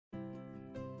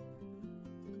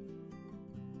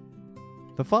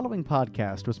The following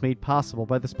podcast was made possible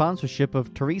by the sponsorship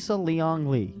of Teresa Leong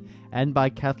Lee and by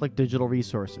Catholic Digital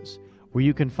Resources, where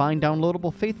you can find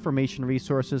downloadable faith formation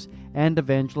resources and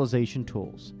evangelization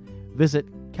tools. Visit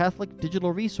Catholic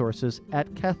Digital Resources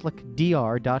at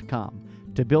catholicdr.com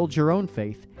to build your own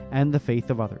faith and the faith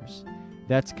of others.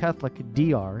 That's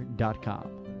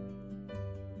catholicdr.com.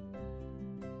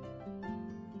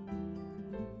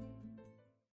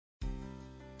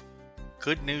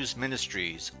 Good News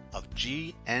Ministries of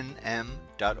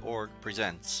GNM.org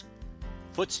presents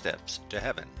Footsteps to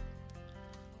Heaven.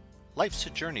 Life's a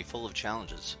journey full of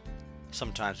challenges.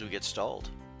 Sometimes we get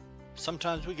stalled.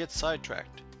 Sometimes we get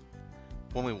sidetracked.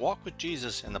 When we walk with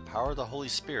Jesus in the power of the Holy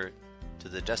Spirit to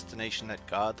the destination that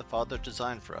God the Father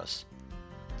designed for us,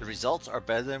 the results are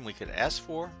better than we could ask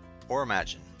for or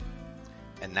imagine.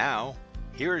 And now,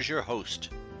 here is your host,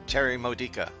 Terry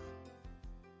Modica.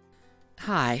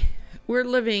 Hi. We're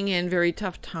living in very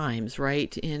tough times,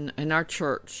 right, in our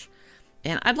church.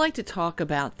 And I'd like to talk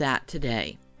about that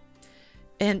today.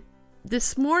 And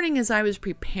this morning, as I was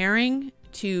preparing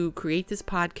to create this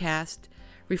podcast,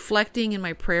 reflecting in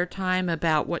my prayer time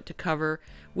about what to cover,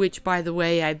 which, by the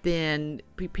way, I've been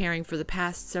preparing for the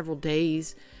past several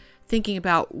days, thinking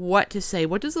about what to say.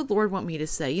 What does the Lord want me to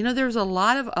say? You know, there's a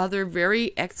lot of other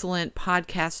very excellent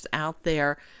podcasts out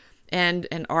there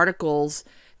and articles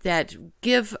that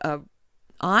give a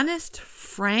honest,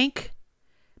 frank,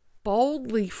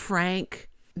 boldly frank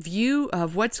view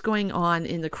of what's going on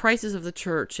in the crisis of the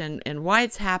church and why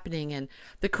it's happening and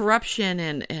the corruption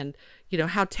and you know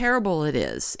how terrible it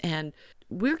is. And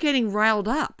we're getting riled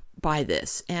up by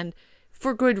this, and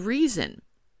for good reason.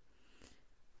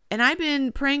 And I've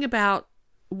been praying about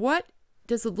what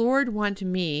does the Lord want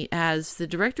me as the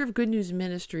director of Good News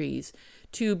Ministries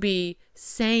to be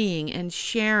saying and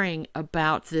sharing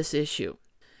about this issue.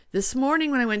 This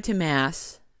morning when I went to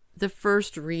Mass, the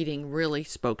first reading really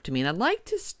spoke to me. And I'd like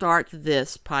to start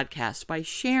this podcast by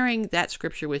sharing that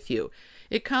scripture with you.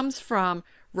 It comes from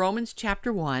Romans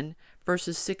chapter 1,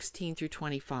 verses 16 through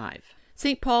 25.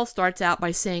 St. Paul starts out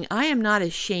by saying, I am not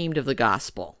ashamed of the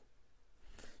gospel.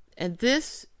 And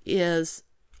this is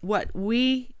what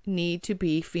we need to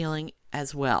be feeling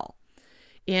as well.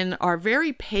 In our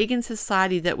very pagan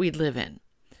society that we live in,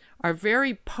 our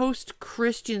very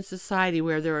post-Christian society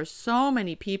where there are so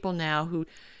many people now who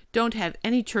don't have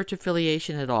any church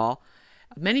affiliation at all,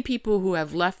 many people who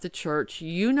have left the church,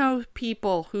 you know,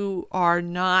 people who are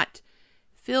not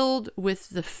filled with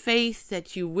the faith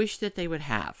that you wish that they would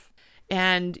have.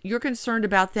 And you're concerned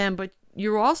about them, but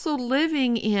you're also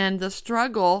living in the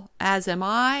struggle, as am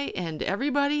I and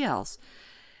everybody else,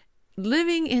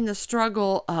 living in the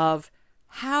struggle of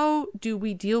how do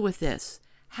we deal with this?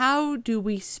 How do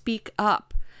we speak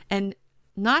up and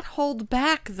not hold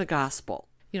back the gospel?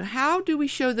 You know, how do we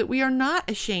show that we are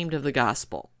not ashamed of the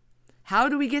gospel? How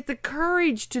do we get the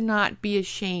courage to not be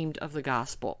ashamed of the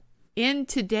gospel? In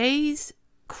today's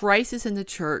crisis in the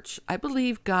church, I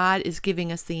believe God is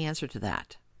giving us the answer to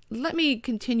that. Let me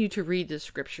continue to read the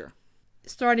scripture.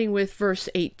 Starting with verse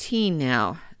 18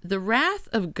 now. The wrath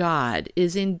of God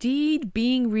is indeed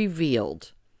being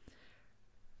revealed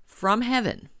from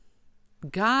heaven.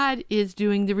 God is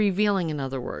doing the revealing, in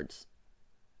other words,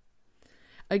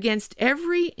 against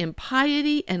every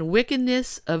impiety and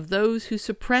wickedness of those who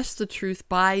suppress the truth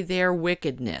by their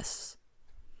wickedness.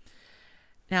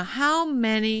 Now, how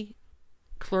many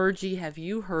clergy have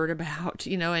you heard about,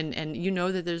 you know, and you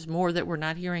know that there's more that we're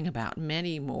not hearing about,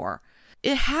 many more.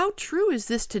 How true is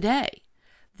this today,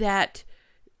 that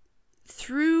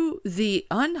through the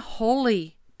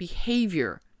unholy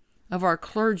behavior of our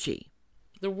clergy,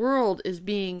 the world is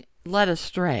being led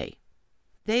astray.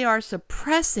 They are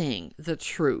suppressing the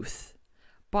truth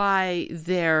by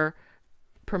their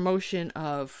promotion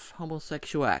of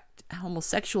homosexual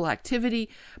activity,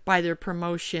 by their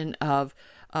promotion of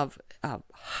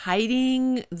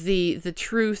hiding the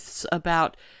truths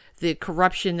about the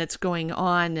corruption that's going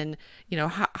on, and you know,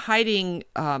 hiding,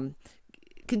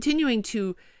 continuing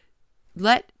to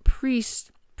let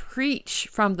priests preach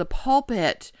from the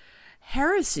pulpit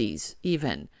heresies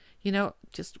even. You know,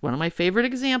 just one of my favorite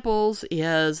examples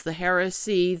is the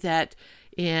heresy that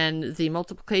in the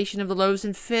multiplication of the loaves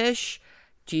and fish,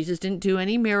 Jesus didn't do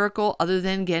any miracle other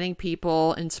than getting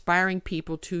people, inspiring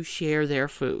people to share their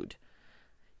food.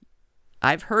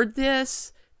 I've heard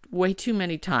this way too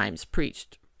many times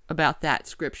preached about that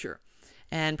scripture,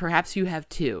 and perhaps you have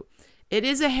too. It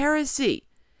is a heresy.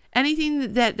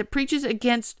 Anything that preaches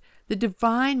against the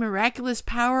divine, miraculous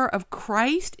power of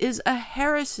Christ is a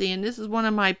heresy. And this is one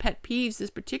of my pet peeves, this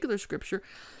particular scripture,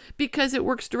 because it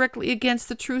works directly against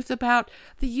the truth about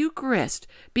the Eucharist,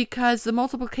 because the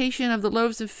multiplication of the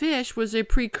loaves of fish was a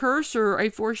precursor, a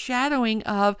foreshadowing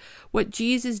of what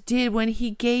Jesus did when he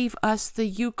gave us the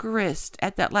Eucharist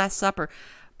at that Last Supper.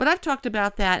 But I've talked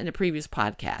about that in a previous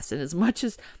podcast, and as much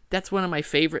as that's one of my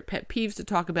favorite pet peeves to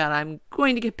talk about, I'm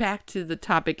going to get back to the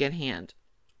topic at hand.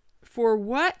 For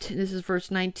what, this is verse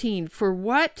 19, for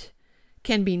what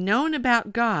can be known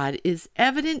about God is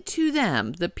evident to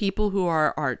them, the people who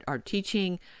are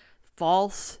teaching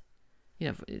false,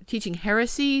 teaching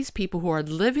heresies, people who are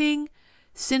living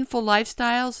sinful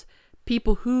lifestyles,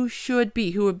 people who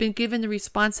have been given the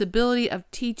responsibility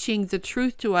of teaching the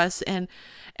truth to us and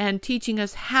teaching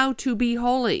us how to be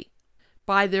holy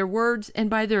by their words and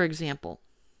by their example.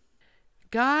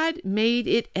 God made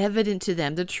it evident to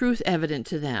them, the truth evident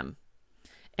to them.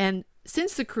 And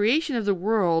since the creation of the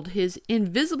world, his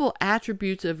invisible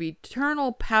attributes of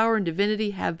eternal power and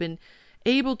divinity have been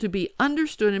able to be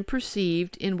understood and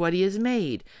perceived in what he has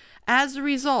made. As a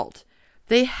result,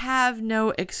 they have no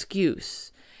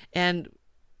excuse. And,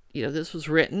 this was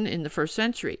written in the first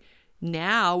century.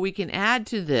 Now we can add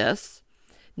to this,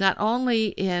 not only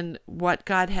in what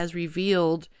God has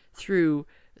revealed through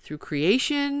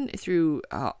creation, through,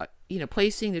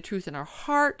 placing the truth in our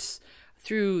hearts,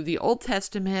 through the Old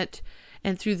Testament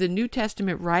and through the New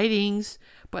Testament writings,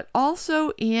 but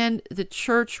also in the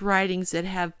church writings that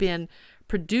have been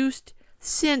produced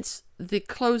since the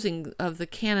closing of the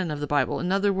canon of the Bible.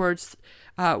 In other words,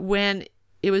 when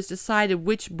it was decided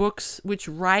which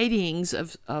writings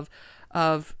of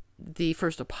the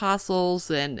first apostles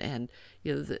and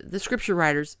the scripture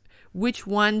writers, which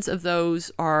ones of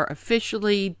those are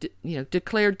officially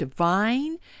declared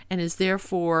divine and is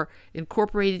therefore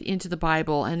incorporated into the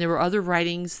Bible, and there were other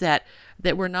writings that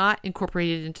were not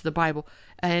incorporated into the Bible,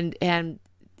 and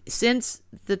since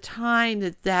the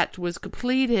time that was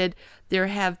completed, there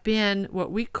have been what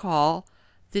we call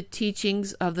the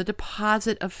teachings of the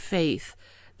deposit of faith,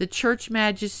 the church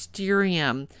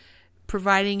magisterium,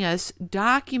 providing us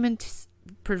documents,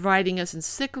 providing us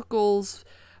encyclicals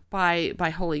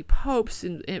by holy popes,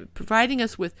 and providing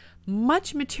us with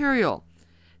much material,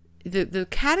 the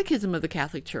catechism of the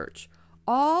Catholic Church,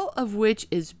 all of which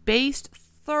is based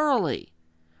thoroughly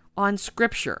on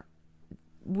Scripture.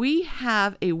 We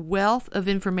have a wealth of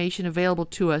information available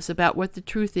to us about what the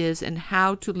truth is and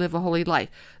how to live a holy life.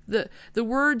 The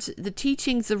words, the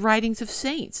teachings, the writings of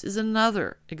saints is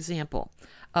another example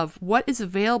of what is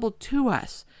available to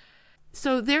us.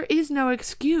 So there is no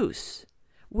excuse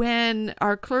when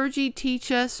our clergy teach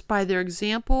us by their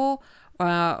example,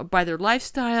 by their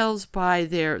lifestyles, by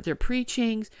their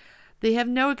preachings. They have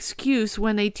no excuse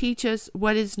when they teach us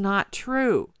what is not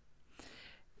true.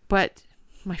 But,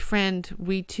 my friend,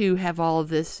 we too have all of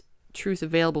this truth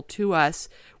available to us.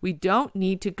 We don't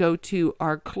need to go to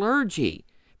our clergy,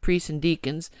 priests and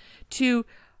deacons, to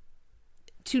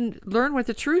learn what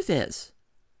the truth is.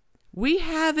 We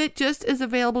have it just as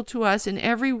available to us in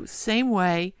every same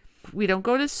way. We don't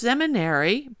go to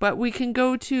seminary, but we can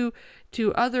go to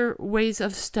other ways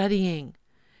of studying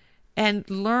and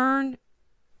learn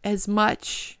as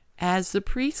much as the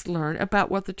priests learn about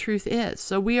what the truth is.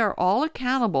 So we are all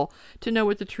accountable to know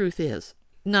what the truth is.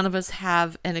 None of us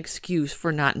have an excuse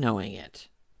for not knowing it.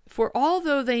 For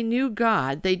although they knew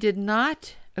God, they did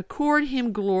not accord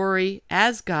him glory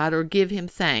as God or give him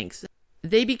thanks.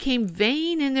 They became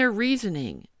vain in their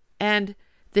reasoning, and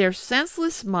their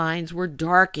senseless minds were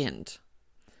darkened.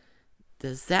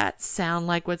 Does that sound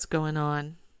like what's going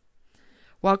on?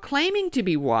 While claiming to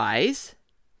be wise,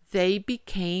 they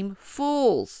became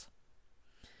fools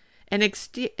and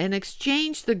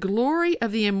exchanged the glory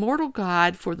of the immortal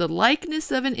God for the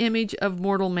likeness of an image of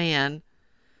mortal man.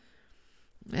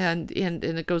 And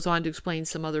it goes on to explain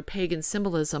some other pagan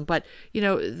symbolism. But,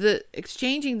 the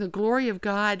exchanging the glory of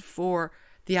God for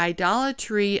the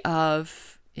idolatry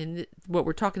of, in what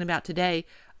we're talking about today,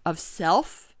 of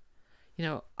self.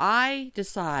 I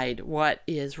decide what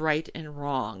is right and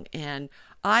wrong, and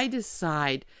I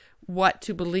decide what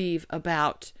to believe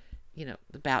about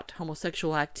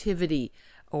homosexual activity,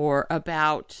 or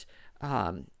about,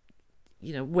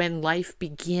 when life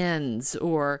begins,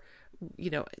 or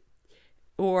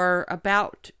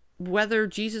about whether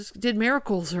Jesus did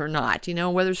miracles or not,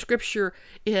 whether Scripture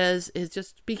is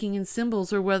just speaking in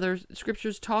symbols, or whether Scripture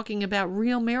is talking about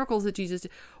real miracles that Jesus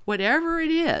did. Whatever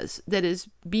it is that is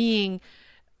being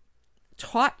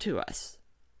taught to us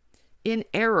in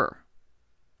error,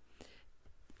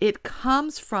 it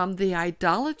comes from the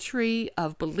idolatry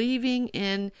of believing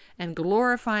in and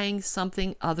glorifying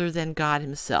something other than God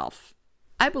himself.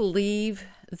 I believe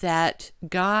that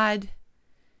God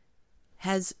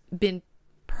has been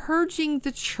purging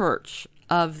the church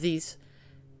of these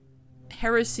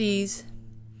heresies,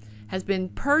 has been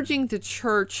purging the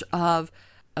church of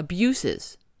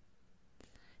abuses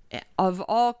of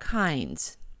all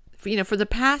kinds. For the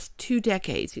past 2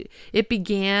 decades, it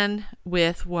began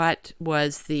with what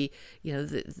was the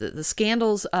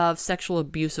scandals of sexual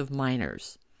abuse of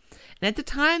minors. And at the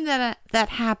time that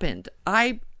happened,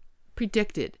 I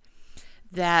predicted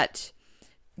that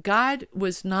God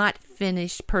was not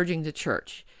finished purging the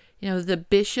church. The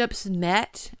bishops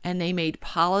met and they made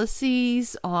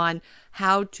policies on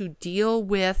how to deal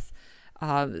with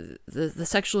the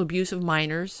sexual abuse of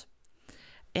minors.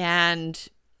 And,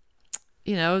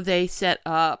 they set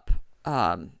up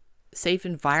safe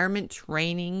environment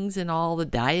trainings in all the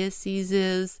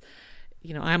dioceses.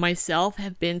 I myself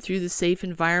have been through the safe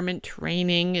environment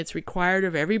training. It's required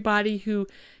of everybody who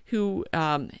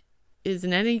is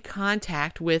in any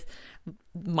contact with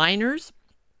minors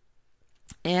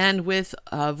and with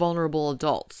vulnerable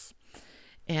adults.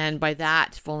 And by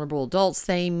that, vulnerable adults,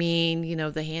 they mean,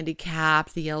 the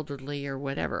handicapped, the elderly, or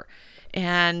whatever.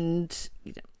 And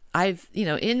I've,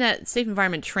 in that safe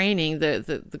environment training,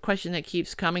 the question that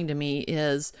keeps coming to me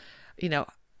is,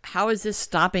 how is this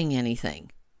stopping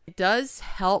anything? It does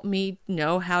help me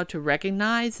know how to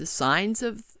recognize the signs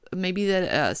of maybe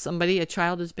that a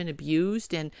child has been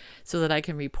abused, and so that I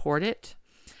can report it.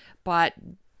 But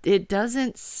it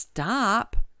doesn't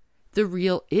stop the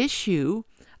real issue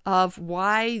of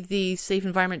why the safe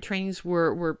environment trainings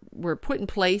were put in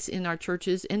place in our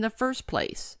churches in the first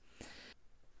place.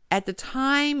 At the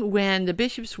time when the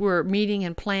bishops were meeting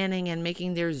and planning and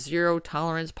making their zero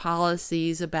tolerance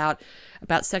policies about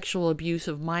sexual abuse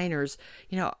of minors,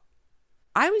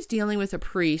 I was dealing with a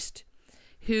priest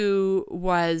who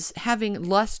was having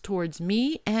lust towards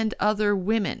me and other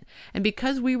women. And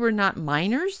because we were not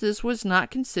minors, this was not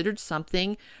considered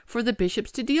something for the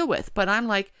bishops to deal with. But I'm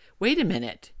like, wait a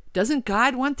minute, doesn't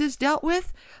God want this dealt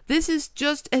with? This is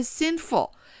just as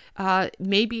sinful.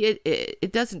 Maybe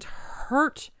it doesn't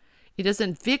hurt. It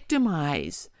doesn't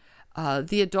victimize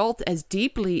the adult as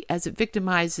deeply as it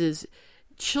victimizes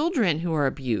children who are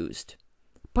abused.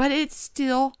 But it's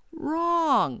still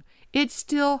wrong. It's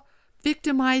still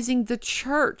victimizing the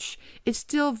church. It's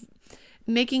still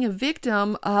making a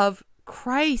victim of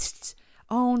Christ's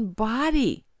own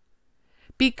body.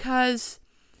 Because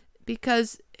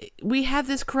we have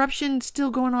this corruption still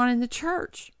going on in the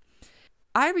church.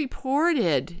 I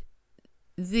reported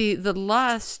the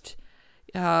lust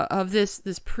of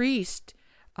this priest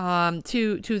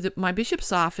to my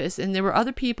bishop's office, and there were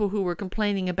other people who were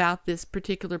complaining about this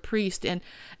particular priest, and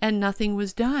nothing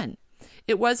was done.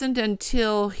 It wasn't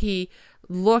until he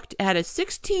looked at a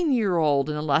 16-year-old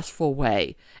in a lustful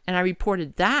way, and I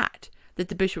reported that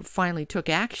the bishop finally took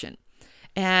action.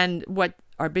 And what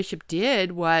our bishop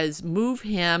did was move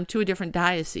him to a different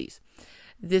diocese.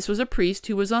 This was a priest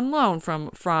who was on loan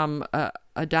from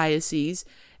a diocese,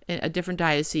 a different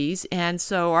diocese, and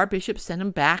so our bishop sent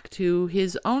him back to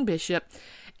his own bishop.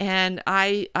 And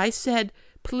I said,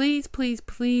 please, please,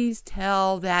 please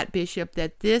tell that bishop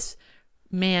that this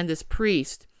man, this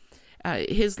priest,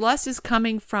 his lust is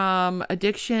coming from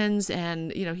addictions,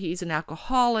 and he's an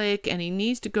alcoholic, and he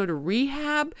needs to go to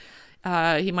rehab.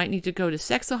 He might need to go to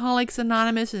Sexaholics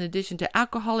Anonymous in addition to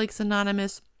Alcoholics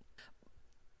Anonymous.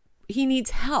 He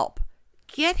needs help.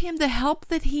 Get him the help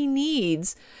that he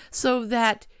needs so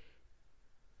that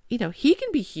he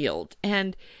can be healed,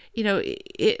 and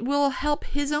it will help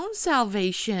his own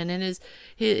salvation and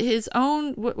his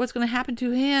own what's going to happen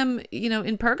to him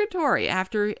in purgatory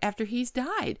after he's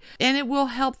died, and it will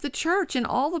help the church and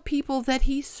all the people that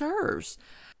he serves.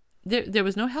 There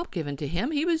was no help given to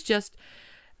him. He was just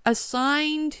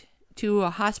assigned to a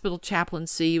hospital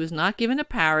chaplaincy. He was not given a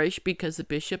parish because the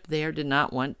bishop there did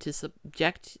not want to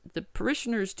subject the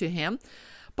parishioners to him.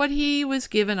 But he was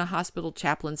given a hospital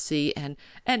chaplaincy, and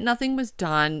nothing was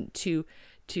done to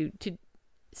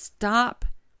stop,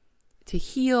 to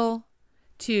heal,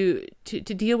 to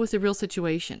deal with the real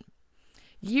situation.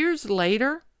 Years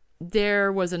later, there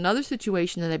was another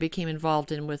situation that I became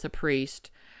involved in with a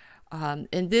priest.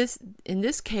 In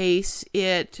this case,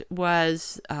 it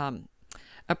was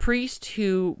a priest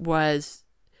who was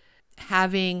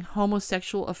having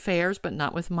homosexual affairs, but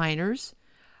not with minors.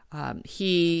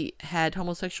 He had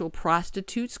homosexual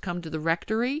prostitutes come to the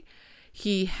rectory.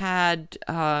 He had,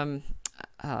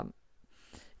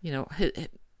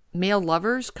 male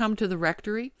lovers come to the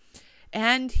rectory.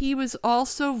 And he was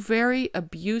also very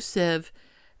abusive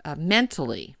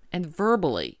mentally and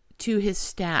verbally to his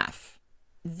staff.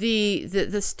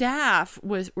 The staff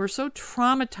were so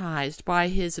traumatized by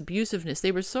his abusiveness.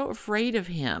 They were so afraid of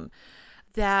him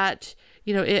that,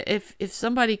 if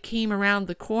somebody came around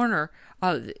the corner,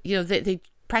 they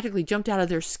practically jumped out of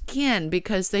their skin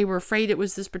because they were afraid it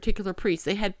was this particular priest.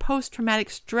 They had post-traumatic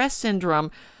stress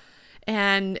syndrome,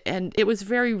 and it was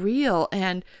very real.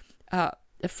 And a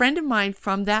friend of mine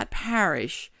from that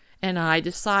parish and I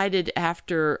decided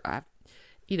after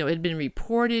it had been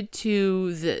reported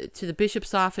to the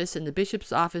bishop's office, and the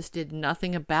bishop's office did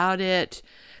nothing about it.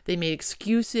 They made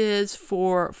excuses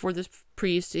for this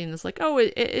priest, and it's like, oh,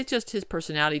 it's just his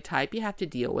personality type. You have to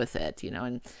deal with it,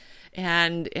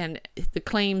 and the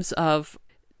claims of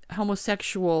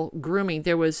homosexual grooming.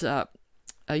 There was a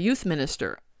youth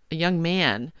minister, a young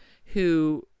man,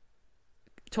 who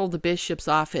told the bishop's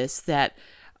office that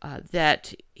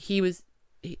he was.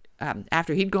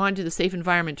 After he'd gone to the safe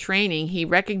environment training, he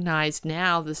recognized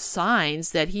now the signs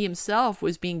that he himself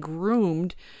was being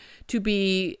groomed to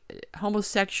be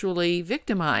homosexually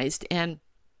victimized, and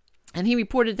he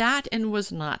reported that and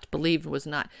was not believed, was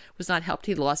not helped.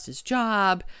 He lost his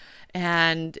job,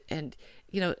 and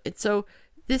so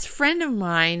this friend of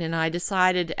mine and I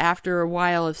decided, after a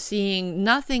while of seeing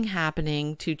nothing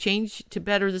happening to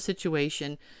better the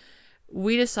situation,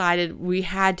 we decided we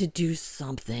had to do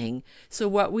something. So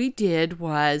what we did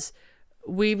was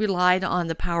we relied on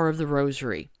the power of the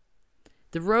rosary.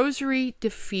 The rosary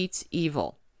defeats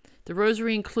evil. The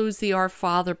rosary includes the Our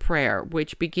Father prayer,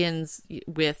 which begins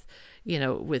with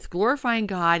glorifying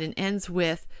God and ends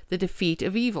with the defeat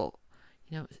of evil.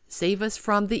 Save us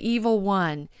from the evil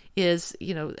one is,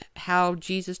 how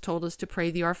Jesus told us to pray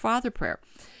the Our Father prayer.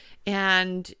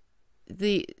 And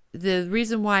the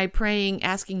reason why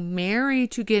asking Mary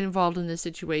to get involved in this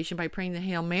situation by praying the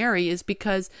Hail Mary is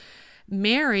because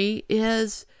Mary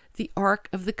is the Ark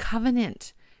of the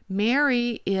Covenant.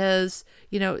 Mary is,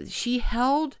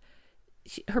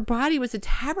 her body was a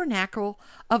tabernacle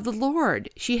of the Lord.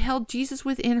 She held Jesus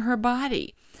within her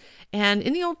body. And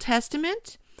in the Old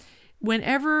Testament,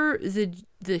 whenever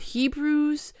the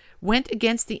Hebrews went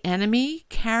against the enemy,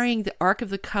 carrying the Ark of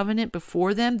the Covenant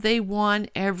before them, they won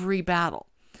every battle.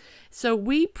 So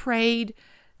we prayed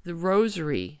the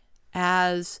rosary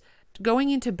as going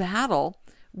into battle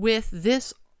with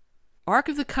this Ark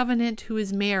of the Covenant, who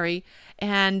is Mary,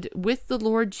 and with the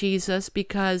Lord Jesus,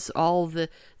 because all the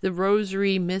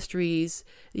rosary mysteries,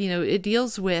 it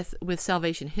deals with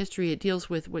salvation history. It deals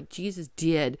with what Jesus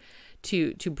did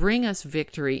to bring us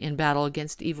victory in battle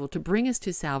against evil, to bring us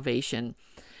to salvation.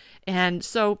 And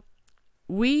so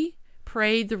we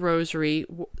prayed the rosary,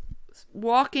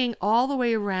 walking all the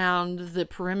way around the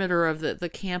perimeter of the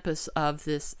campus of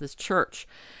this church,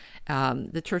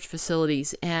 the church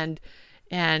facilities. And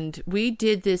we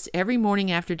did this every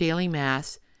morning after daily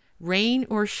mass, rain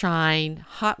or shine,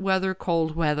 hot weather,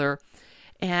 cold weather.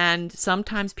 And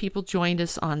sometimes people joined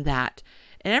us on that.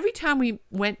 And every time we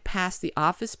went past the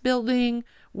office building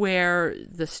where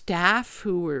the staff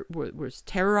who was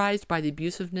terrorized by the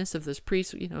abusiveness of this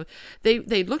priest,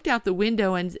 they looked out the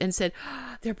window and said,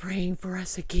 oh, they're praying for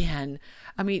us again.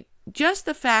 I mean, just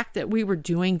the fact that we were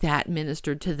doing that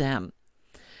ministered to them.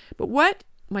 But what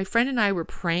my friend and I were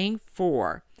praying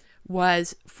for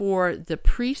was for the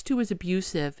priest who was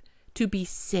abusive to be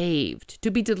saved, to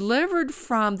be delivered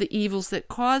from the evils that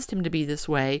caused him to be this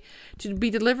way, to be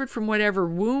delivered from whatever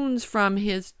wounds from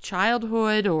his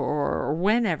childhood or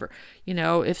whenever,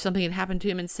 if something had happened to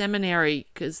him in seminary,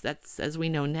 because that's, as we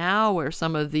know now, where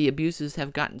some of the abuses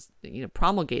have gotten,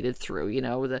 promulgated through,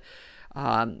 the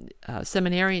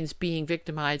seminarians being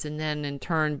victimized and then in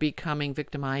turn becoming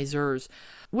victimizers.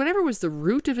 Whatever was the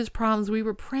root of his problems, we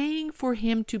were praying for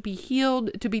him to be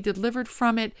healed, to be delivered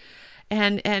from it,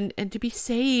 and to be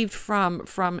saved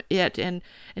from it, and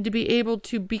to be able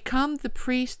to become the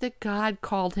priest that God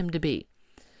called him to be.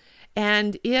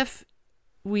 And if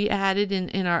we added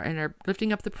in our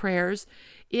lifting up the prayers,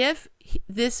 if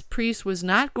this priest was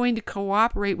not going to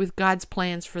cooperate with God's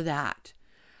plans for that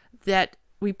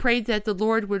we prayed that the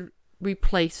Lord would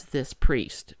replace this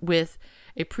priest with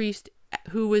a priest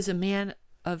who was a man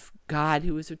of God,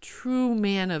 who was a true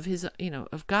man of his,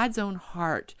 of God's own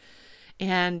heart.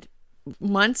 And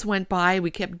months went by, we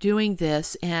kept doing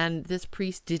this, and this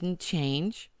priest didn't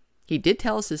change. He did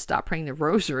tell us to stop praying the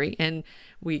rosary, and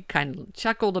we kind of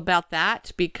chuckled about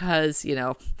that because,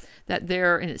 that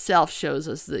there in itself shows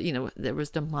us that, there was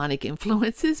demonic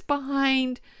influences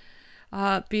behind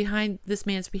this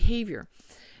man's behavior.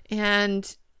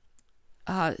 And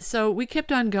so we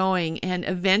kept on going, and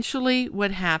eventually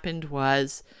what happened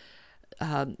was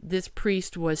this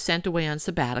priest was sent away on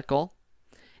sabbatical,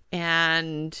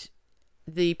 and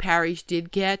the parish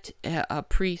did get a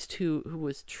priest who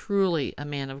was truly a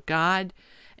man of God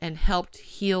and helped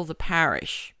heal the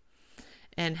parish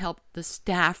and helped the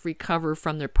staff recover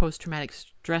from their post-traumatic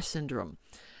stress syndrome.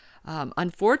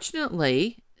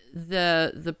 Unfortunately,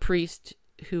 the priest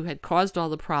who had caused all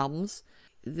the problems,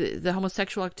 the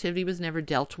homosexual activity was never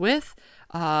dealt with.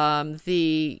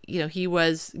 He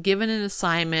was given an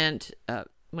assignment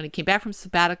when he came back from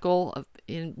sabbatical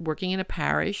in working in a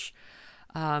parish.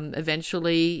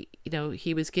 Eventually,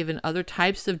 he was given other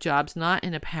types of jobs, not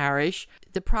in a parish.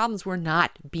 The problems were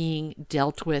not being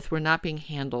dealt with, were not being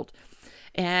handled.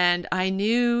 And I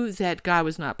knew that God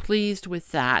was not pleased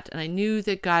with that. And I knew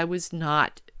that God was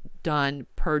not done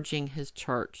purging his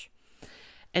church.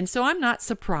 And so I'm not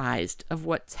surprised of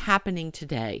what's happening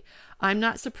today. I'm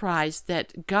not surprised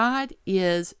that God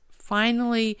is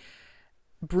finally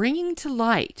bringing to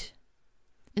light,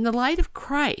 in the light of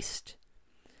Christ,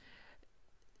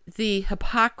 the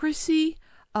hypocrisy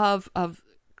of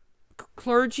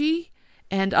clergy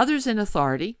and others in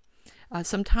authority.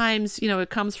 Sometimes, it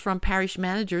comes from parish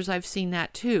managers. I've seen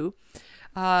that too.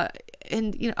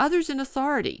 And others in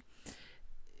authority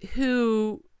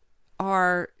who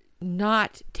are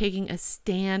not taking a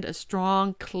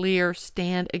strong, clear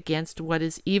stand against what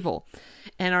is evil,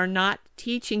 and are not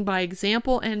teaching by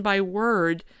example and by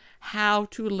word how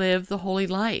to live the holy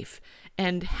life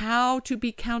and how to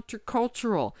be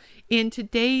countercultural. In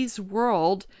today's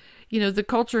world, the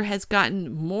culture has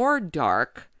gotten more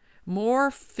dark, more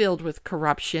filled with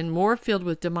corruption, more filled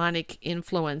with demonic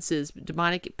influences,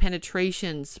 demonic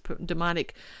penetrations,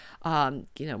 demonic,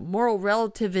 moral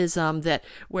relativism,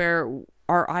 where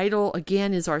our idol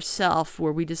again is ourself,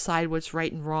 where we decide what's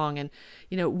right and wrong. And,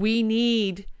 we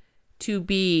need to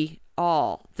be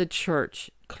all, the church,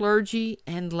 clergy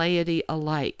and laity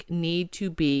alike, need to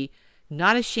be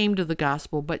not ashamed of the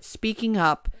gospel, but speaking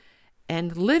up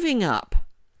and living up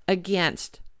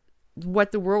against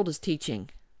what the world is teaching,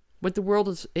 what the world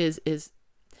is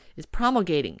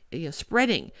promulgating,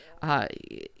 spreading.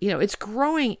 It's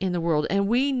growing in the world, and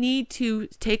we need to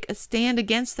take a stand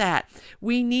against that.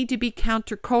 We need to be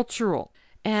countercultural,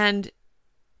 and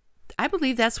I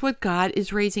believe that's what God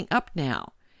is raising up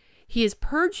now. He is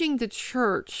purging the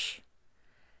church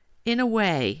in a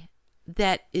way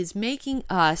that is making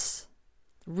us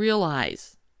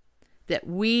realize that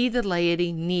we, the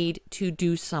laity, need to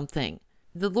do something.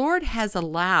 The Lord has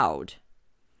allowed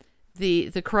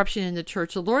the corruption in the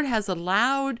church. The Lord has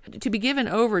allowed to be given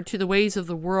over to the ways of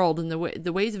the world and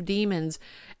the ways of demons,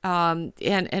 and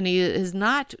He has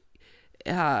not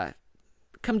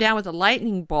come down with a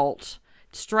lightning bolt,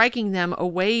 striking them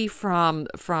away from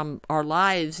our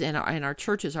lives and our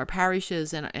churches, our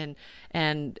parishes,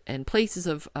 and places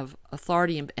of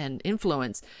authority and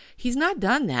influence. He's not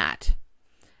done that.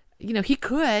 He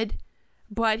could,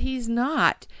 but He's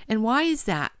not. And why is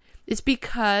that? It's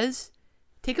because,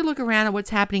 take a look around at what's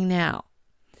happening now.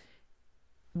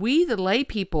 We, the lay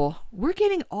people, we're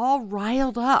getting all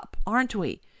riled up, aren't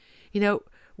we?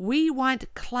 We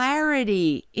want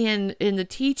clarity in the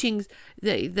teachings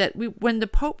that when the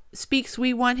Pope speaks,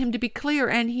 we want him to be clear,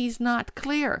 and he's not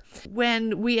clear.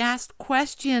 When we ask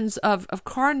questions of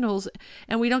cardinals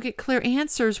and we don't get clear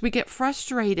answers, we get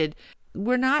frustrated.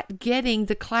 We're not getting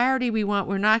the clarity we want.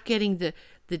 We're not getting the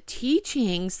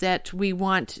teachings that we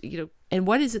want, and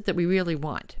what is it that we really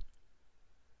want?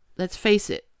 Let's face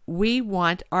it. We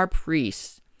want our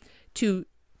priests to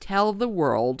tell the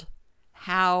world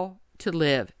how to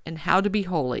live and how to be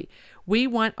holy. We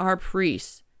want our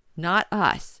priests, not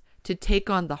us, to take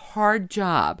on the hard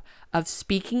job of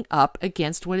speaking up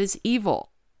against what is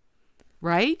evil.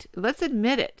 Right? Let's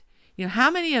admit it.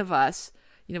 How many of us,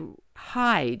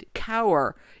 hide,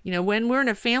 cower, when we're in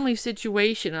a family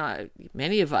situation?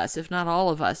 Many of us, if not all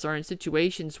of us, are in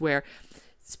situations where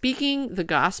speaking the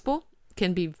gospel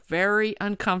can be very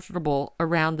uncomfortable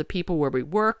around the people where we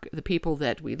work, the people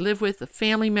that we live with, the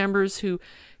family members who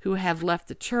have left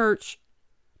the church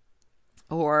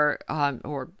or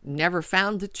never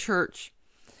found the church.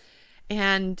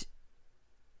 And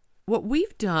what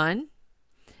we've done,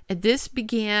 and this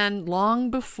began long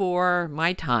before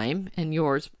my time and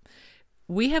yours,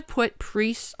 we have put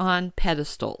priests on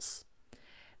pedestals.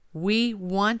 We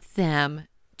want them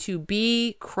to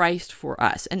be Christ for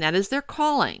us, and that is their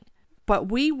calling. But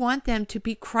we want them to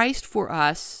be Christ for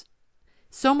us,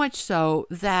 so much so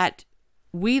that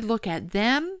we look at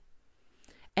them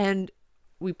and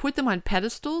we put them on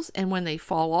pedestals, and when they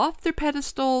fall off their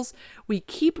pedestals, we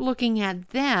keep looking at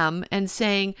them and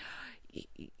saying,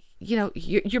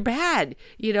 you're bad.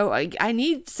 I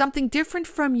need something different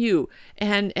from you.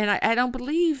 And I don't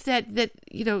believe that,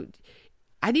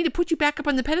 I need to put you back up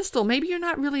on the pedestal. Maybe you're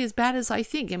not really as bad as I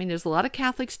think. I mean, there's a lot of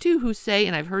Catholics too who say,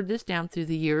 and I've heard this down through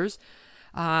the years,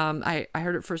 I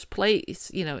heard it first place,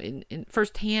 in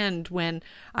firsthand when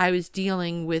I was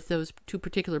dealing with those two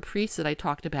particular priests that I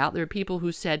talked about. There are people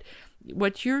who said,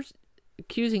 what you're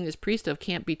accusing this priest of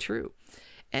can't be true.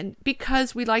 And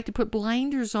because we like to put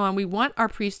blinders on, we want our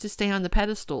priests to stay on the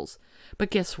pedestals.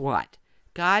 But guess what?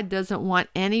 God doesn't want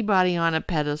anybody on a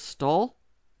pedestal.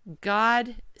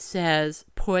 God says,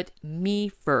 put me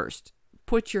first.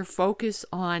 Put your focus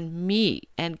on me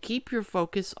and keep your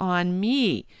focus on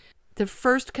me. The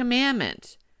first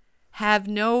commandment, have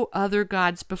no other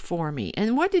gods before me.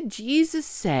 And what did Jesus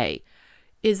say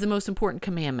is the most important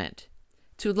commandment?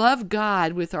 To love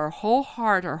God with our whole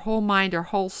heart, our whole mind, our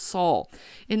whole soul.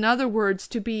 In other words,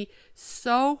 to be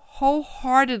so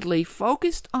wholeheartedly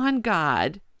focused on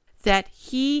God that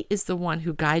He is the one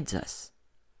who guides us.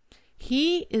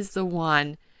 He is the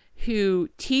one who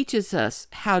teaches us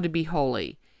how to be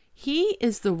holy. He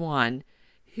is the one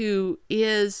who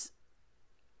is,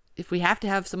 if we have to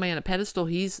have somebody on a pedestal,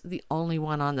 He's the only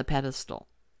one on the pedestal.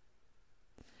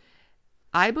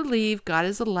 I believe God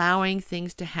is allowing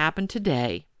things to happen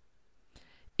today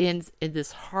in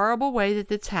this horrible way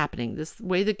that it's happening, this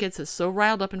way that gets us so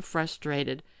riled up and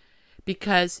frustrated,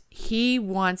 because He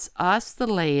wants us, the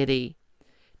laity,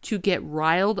 to get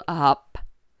riled up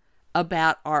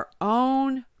about our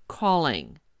own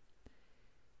calling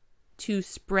to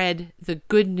spread the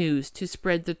good news, to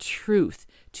spread the truth,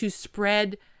 to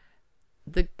spread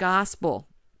the gospel,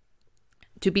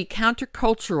 to be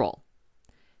countercultural,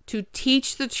 to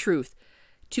teach the truth,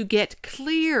 to get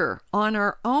clear on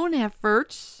our own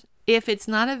efforts if it's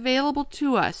not available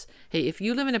to us. Hey, if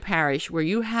you live in a parish where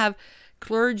you have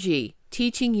clergy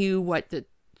teaching you what the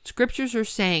scriptures are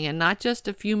saying and not just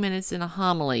a few minutes in a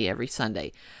homily every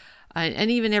Sunday,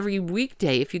 and even every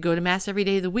weekday if you go to Mass every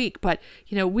day of the week. But,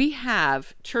 we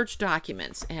have church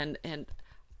documents, and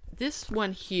this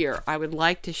one here I would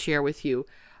like to share with you.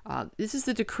 This is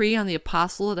the decree on the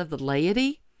apostolate of the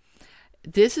laity.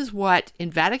 This is what,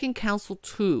 in Vatican Council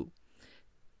II,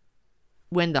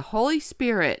 when the Holy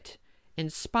Spirit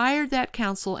inspired that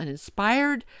council and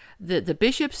inspired the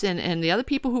bishops and the other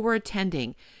people who were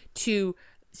attending to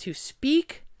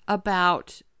speak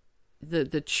about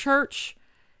the church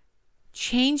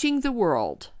changing the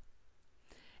world.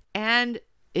 And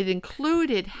it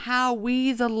included how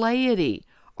we, the laity,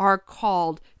 are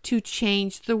called to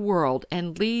change the world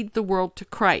and lead the world to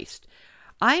Christ.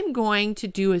 I'm going to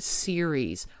do a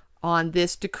series on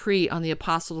this decree on the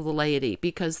apostle of the laity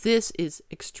because this is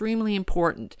extremely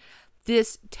important.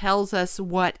 This tells us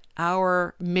what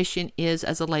our mission is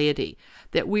as a laity,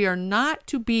 that we are not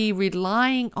to be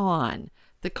relying on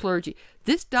the clergy.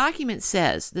 This document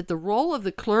says that the role of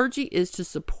the clergy is to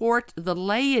support the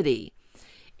laity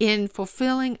in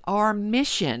fulfilling our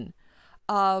mission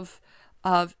of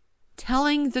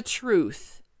telling the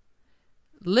truth,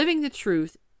 living the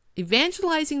truth,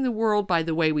 evangelizing the world by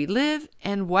the way we live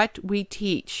and what we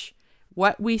teach,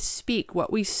 what we speak,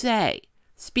 what we say,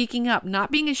 speaking up,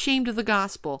 not being ashamed of the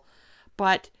gospel,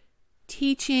 but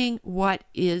teaching what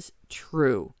is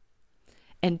true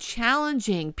and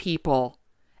challenging people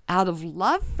out of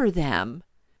love for them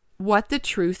what the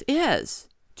truth is,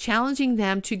 challenging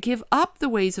them to give up the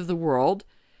ways of the world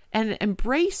and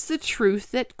embrace the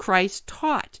truth that Christ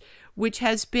taught, which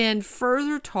has been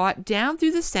further taught down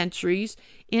through the centuries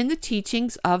in the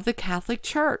teachings of the Catholic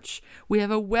Church. We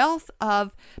have a wealth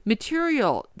of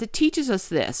material that teaches us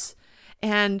this,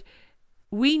 and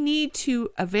we need to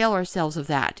avail ourselves of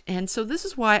that. And so this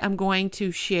is why I'm going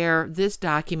to share this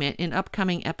document in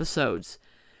upcoming episodes.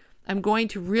 I'm going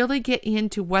to really get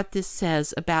into what this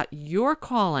says about your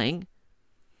calling,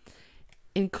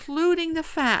 including the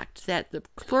fact that the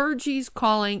clergy's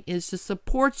calling is to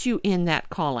support you in that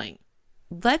calling.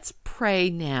 Let's pray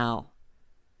now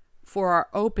for our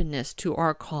openness to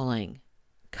our calling.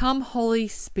 Come, Holy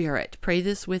Spirit. Pray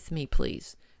this with me,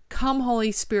 please. Come,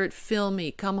 Holy Spirit, fill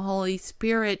me. Come, Holy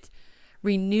Spirit,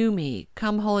 renew me.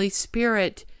 Come, Holy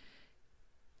Spirit,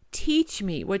 teach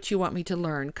me what you want me to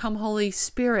learn. Come, Holy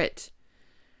Spirit,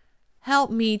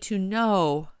 help me to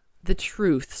know the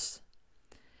truths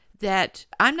that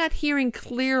I'm not hearing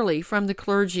clearly from the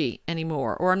clergy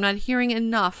anymore, or I'm not hearing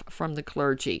enough from the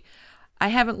clergy. I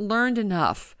haven't learned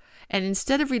enough. And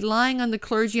instead of relying on the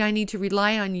clergy, I need to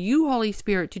rely on you, Holy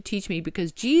Spirit, to teach me,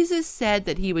 because Jesus said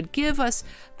that He would give us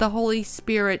the Holy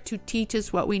Spirit to teach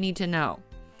us what we need to know.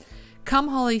 Come,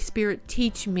 Holy Spirit,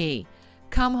 teach me.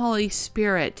 Come, Holy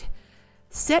Spirit,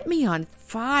 Set me on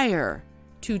fire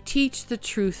to teach the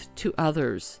truth to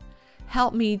others.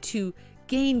 Help me to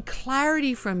gain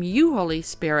clarity from you, Holy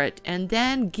Spirit, and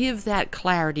then give that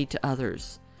clarity to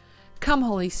others. Come,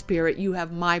 Holy Spirit, you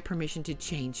have my permission to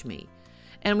change me.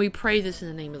 And we pray this in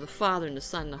the name of the Father, and the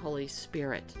Son, and the Holy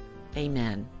Spirit.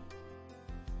 Amen.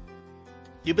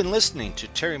 You've been listening to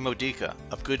Terry Modica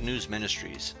of Good News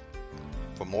Ministries.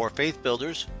 For more faith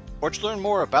builders, or to learn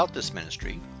more about this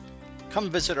ministry, come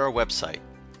visit our website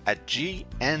at gnm.org.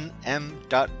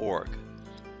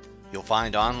 You'll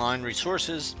find online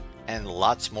resources and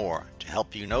lots more to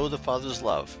help you know the Father's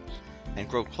love and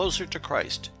grow closer to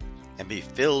Christ and be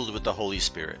filled with the Holy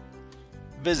Spirit.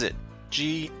 Visit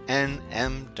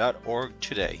gnm.org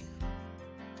today.